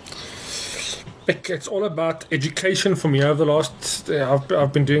pick? It's all about education for me. Over the last,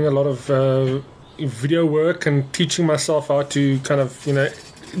 I've been doing a lot of video work and teaching myself how to kind of,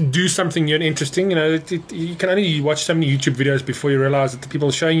 do something new and interesting. You can only watch so many YouTube videos before you realize that the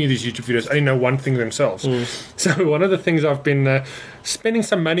people showing you these YouTube videos only know one thing themselves. So one of the things I've been spending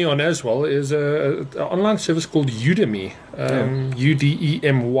some money on as well is an online service called Udemy,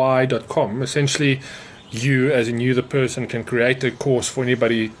 udemy.com. Essentially, you, as in you, the person, can create a course for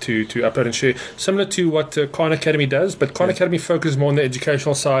anybody to upload and share, similar to what Khan Academy does, but Khan Academy focuses more on the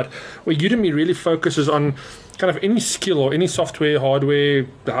educational side, where Udemy really focuses on kind of any skill or any software, hardware,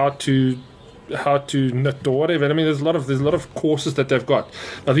 how to knit or whatever. I mean, there's a lot of courses that they've got.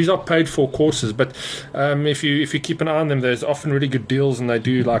 Now, these are paid for courses, but if you keep an eye on them, there's often really good deals, and they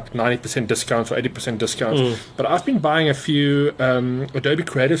do like 90% discounts or 80% discounts. But I've been buying a few Adobe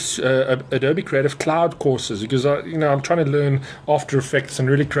Creative Cloud courses because I'm trying to learn After Effects and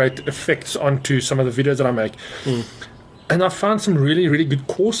really create effects onto some of the videos that I make. And I found some really, really good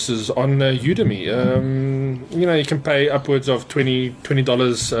courses on Udemy. You can pay upwards of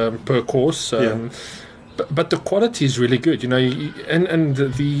 $20 per course. But the quality is really good, and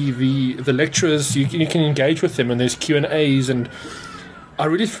the lecturers, you can engage with them, and there's Q&As, and I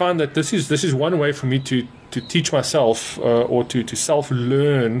really find that this is one way for me to teach myself or to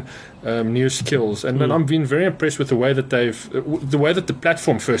self-learn new skills. And then I'm being very impressed with the way that the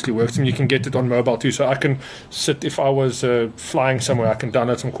platform firstly works, and you can get it on mobile too. So I can sit, if I was flying somewhere, I can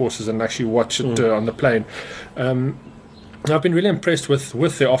download some courses and actually watch it on the plane. I've been really impressed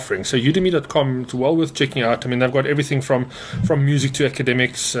with their offering. So udemy.com, it's well worth checking out. I mean, they've got everything from music to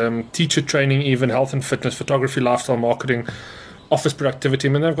academics, teacher training, even health and fitness, photography, lifestyle marketing, office productivity.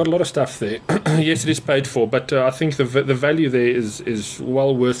 I mean, they've got a lot of stuff there. Yes, it is paid for, but I think the value there is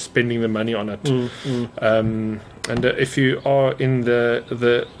well worth spending the money on it. And if you are in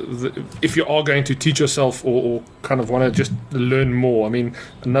if you are going to teach yourself or kind of want to just learn more, I mean,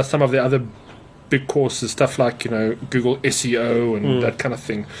 and that's some of the other big courses, stuff like Google SEO and that kind of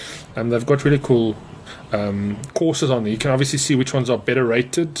thing. They've got really cool courses on there. You can obviously see which ones are better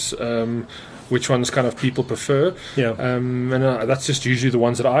rated, which ones kind of people prefer. And that's just usually the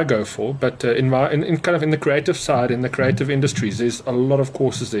ones that I go for. But in the creative side, in the creative industries, there's a lot of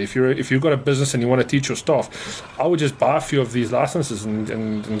courses there. If you've got a business and you want to teach your staff, I would just buy a few of these licenses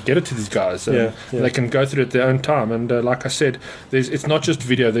and get it to these guys. They can go through it at their own time. And like I said, it's not just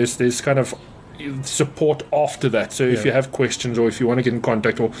video. There's kind of support after that. So if you have questions or if you want to get in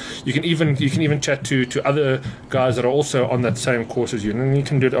contact, or you can even chat to other guys that are also on that same course as you, and you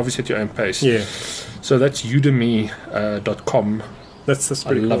can do it obviously at your own pace. So that's udemy.com. That's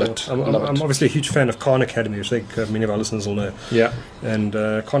pretty cool. I'm obviously a huge fan of Khan Academy, which I think many of our listeners will know. And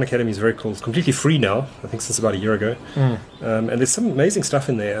Khan Academy is very cool. It's completely free now, I think since about a year ago. And there's some amazing stuff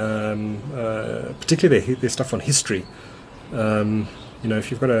in there, particularly their stuff on history.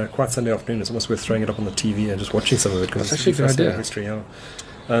 If you've got a quiet Sunday afternoon, it's almost worth throwing it up on the TV and just watching some of it, because it's actually a good idea. History,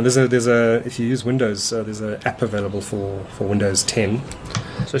 there's a if you use Windows, there's an app available for Windows 10.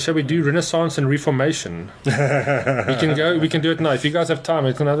 So shall we do Renaissance and Reformation? we can do it now. If you guys have time,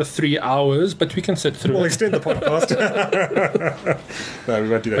 it's another 3 hours, but we can sit through. We'll extend the podcast. No, we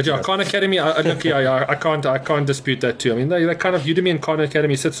won't do that. But Khan Academy, I can't dispute that too. I mean, they kind of, Udemy and Khan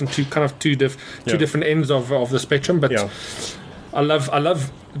Academy sits on two different ends of the spectrum, but. I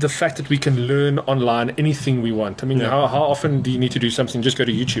love the fact that we can learn online anything we want. I mean, how often do you need to do something? Just go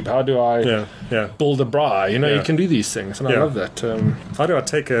to YouTube. How do I build a bra? You can do these things, and I love that. How do I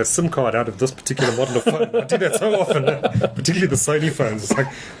take a SIM card out of this particular model of phone? I do that so often, particularly the Sony phones. It's like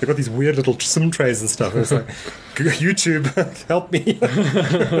they've got these weird little SIM trays and stuff. And it's like, YouTube, help me.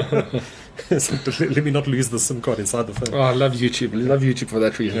 Let me not lose the SIM card inside the phone. Oh, I love YouTube. I love YouTube for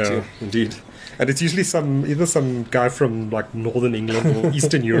that reason too. Indeed. And it's usually either some guy from like Northern England or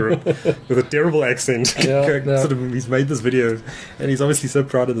Eastern Europe with a terrible accent. Sort of, he's made this video, and he's obviously so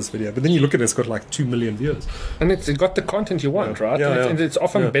proud of this video. But then you look at it, it's got like 2 million views, and it's got the content you want, right? And it's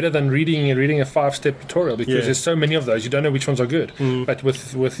often better than reading a 5-step tutorial, because there's so many of those. You don't know which ones are good. But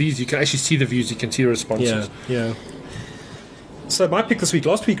with these, you can actually see the views. You can see the responses. So my pick this week,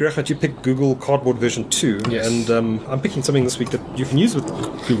 last week, Rehat, you picked Google Cardboard version 2, and I'm picking something this week that you can use with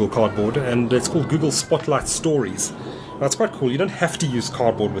Google Cardboard, and it's called Google Spotlight Stories. Now, it's quite cool. You don't have to use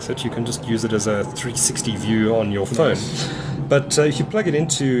Cardboard with it. You can just use it as a 360 view on your phone. But if you plug it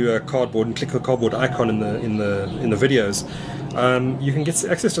into Cardboard and click the Cardboard icon in the videos, you can get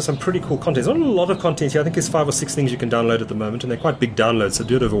access to some pretty cool content. There's not a lot of content here. I think there's 5 or 6 things you can download at the moment, and they're quite big downloads, so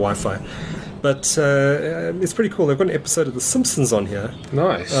do it over Wi-Fi. But it's pretty cool. They've got an episode of The Simpsons on here.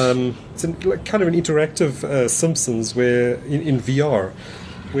 Nice. It's kind of an interactive Simpsons where in VR,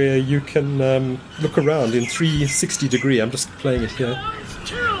 where you can look around in 360 degree. I'm just playing it here.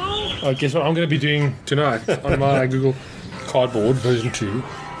 Oh, guess what I'm going to be doing tonight on my Google Cardboard version 2.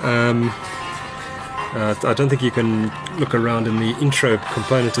 I don't think you can look around in the intro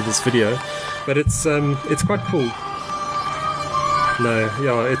component of this video, but it's quite cool.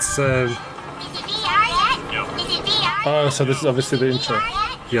 It's. Oh, so this is obviously the intro.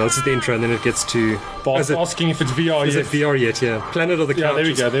 Yeah, this is the intro, and then it gets to... asking if it's VR yet. Is it VR yet, yeah. Planet of the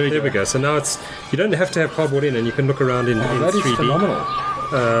Couches. Yeah, there we go. So now you don't have to have Cardboard in, and you can look around in 3D. That is phenomenal.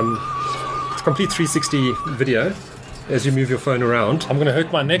 It's a complete 360 video as you move your phone around. I'm going to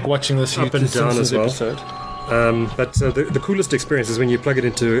hurt my neck watching this up and down as well. Episode. But the coolest experience is when you plug it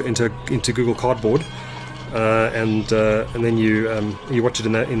into Google Cardboard. and then you watch it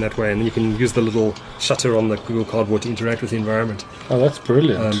in that way, and then you can use the little shutter on the Google Cardboard to interact with the environment. Oh, that's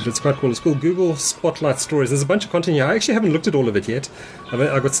brilliant. But it's quite cool. It's called Google Spotlight Stories. There's a bunch of content here. I actually haven't looked at all of it yet.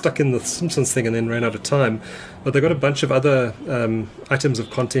 I got stuck in the Simpsons thing and then ran out of time. But they've got a bunch of other items of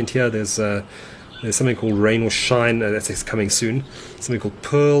content here. There's something called Rain or Shine. That's coming soon. Something called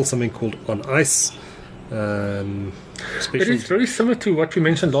Pearl. Something called On Ice. It is very similar to what we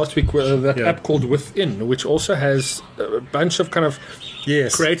mentioned last week, that app called Within, which also has a bunch of kind of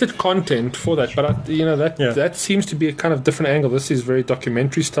created content for that. But that seems to be a kind of different angle. This is very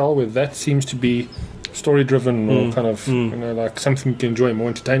documentary style, where that seems to be story driven or kind of like something you can enjoy more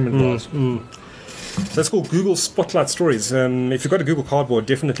entertainment wise. So that's called Google Spotlight Stories. If you've got a Google Cardboard,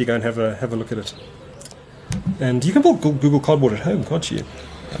 definitely go and have a look at it. And you can build Google Cardboard at home, can't you?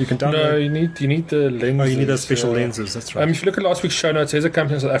 You can download. No, you need the lenses. Oh, you need those special lenses. That's right. If you look at last week's show notes, there's a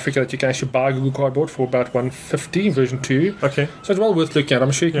company in South Africa that you can actually buy Google Cardboard for about $150 version 2. Okay. So it's well worth looking at.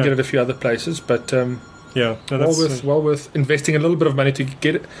 I'm sure you can get it a few other places, but well worth investing a little bit of money to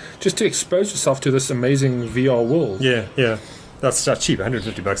get it, just to expose yourself to this amazing VR world. Yeah. That's cheap.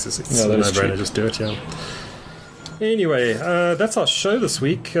 $150 is a no-brainer. Just do it. Yeah. Anyway, that's our show this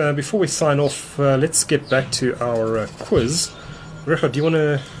week. Before we sign off, let's get back to our quiz. Richard, do you want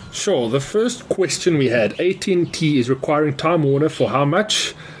to... Sure. The first question we had, AT&T is requiring Time Warner for how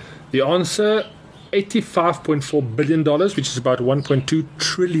much? The answer, $85.4 billion, which is about 1.2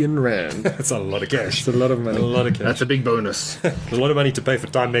 trillion rand. That's a lot of cash. It's a lot of money. A lot of cash. That's a big bonus. A lot of money to pay for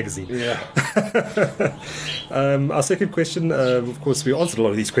Time magazine. Yeah. Our second question, of course, we answered a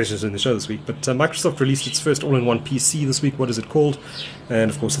lot of these questions in the show this week, but Microsoft released its first all-in-one PC this week. What is it called? And,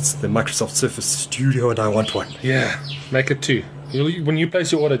 of course, it's the Microsoft Surface Studio, and I want one. Yeah, make it 2. When you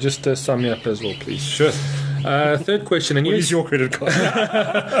place your order, just sign me up as well, please. Sure. Third question. And we'll use your credit card.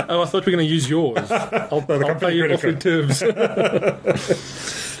 Oh, I thought we were going to use yours. I'll pay you off in terms.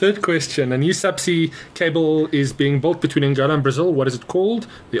 Third question. A new subsea cable is being built between Angola and Brazil. What is it called?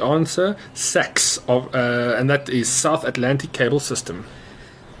 The answer, SACS, and that is South Atlantic Cable System.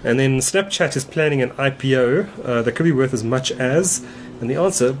 And then Snapchat is planning an IPO that could be worth as much as, and the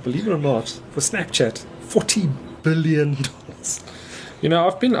answer, believe it or not, for Snapchat, $40 billion.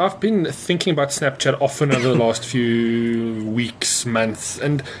 I've been thinking about Snapchat often over the last few weeks, months,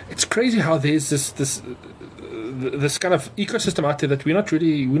 and it's crazy how there's this kind of ecosystem out there that we're not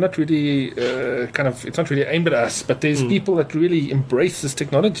really it's not really aimed at us, but there's people that really embrace this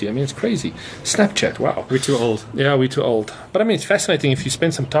technology. I mean, it's crazy. Snapchat, wow. We're too old. Yeah, we're too old. But I mean, it's fascinating if you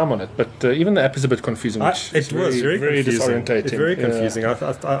spend some time on it. But even the app is a bit confusing. It was very disorientating. It's very confusing.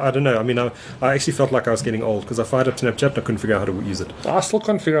 I don't know. I mean, I actually felt like I was getting old because I fired up Snapchat and I couldn't figure out how to use it. I still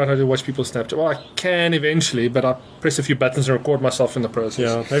can't figure out how to watch people's Snapchat. Well, I can eventually, but I press a few buttons and record myself in the process.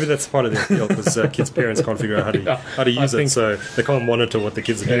 Yeah, maybe that's part of the appeal because kids' parents can't figure out how to use it, so they can't monitor what the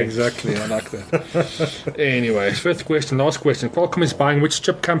kids are doing. Exactly, I like that. Anyway, last question. Qualcomm is buying which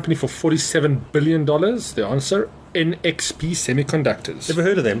chip company for $47 billion? The answer, NXP Semiconductors. Ever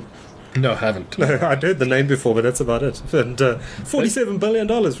heard of them? No, I haven't. No, I'd heard the name before, but that's about it. And $47 billion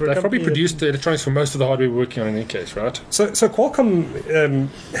for a company. They probably produced the electronics for most of the hardware we're working on in any case, right? So Qualcomm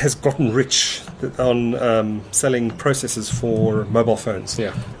has gotten rich on selling processors for mobile phones.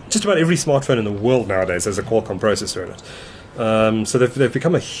 Yeah. Just about every smartphone in the world nowadays has a Qualcomm processor in it. So they've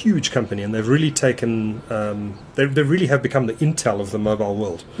become a huge company, and they've really taken they really have become the Intel of the mobile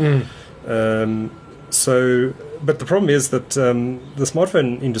world. But the problem is that the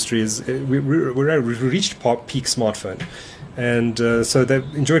smartphone industry is we've reached peak smartphone, and so they've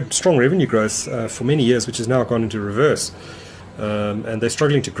enjoyed strong revenue growth for many years, which has now gone into reverse, and they're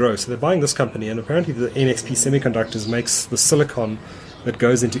struggling to grow. So they're buying this company, and apparently the NXP Semiconductors makes the silicon that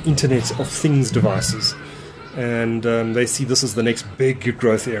goes into Internet of Things devices. And they see this as the next big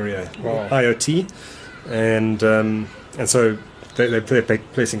growth area, IoT, and so they're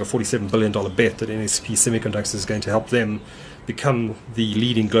placing a $47 billion bet that NXP Semiconductors is going to help them become the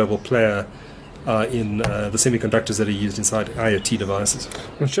leading global player in the semiconductors that are used inside IoT devices.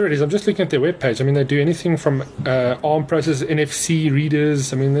 I'm sure it is. I'm just looking at their webpage. I mean, they do anything from ARM processors, NFC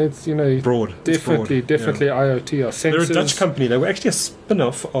readers. I mean, it's broad. Definitely yeah. IoT or sensors. They're a Dutch company. They were actually a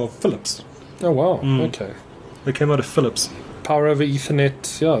spin-off of Philips. Oh wow! Okay. They came out of Philips. Power over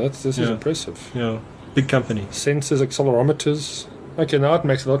Ethernet. Yeah, this is impressive. Yeah, big company. Sensors, accelerometers. Okay, now it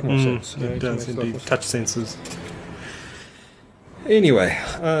makes a lot more sense. It does indeed. Touch sensors. Anyway,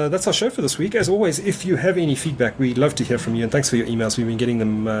 that's our show for this week. As always, if you have any feedback, we'd love to hear from you. And thanks for your emails. We've been getting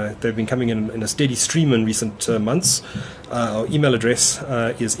them. They've been coming in a steady stream in recent months. Our email address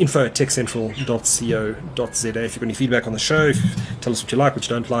is info@techcentral.co.za. If you've got any feedback on the show, tell us what you like, what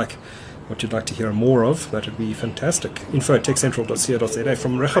you don't like. what you'd like to hear more of, that would be fantastic. info@techcentral.co.za.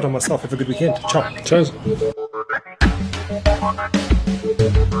 From Richard and myself, have a good weekend. Ciao. Cheers.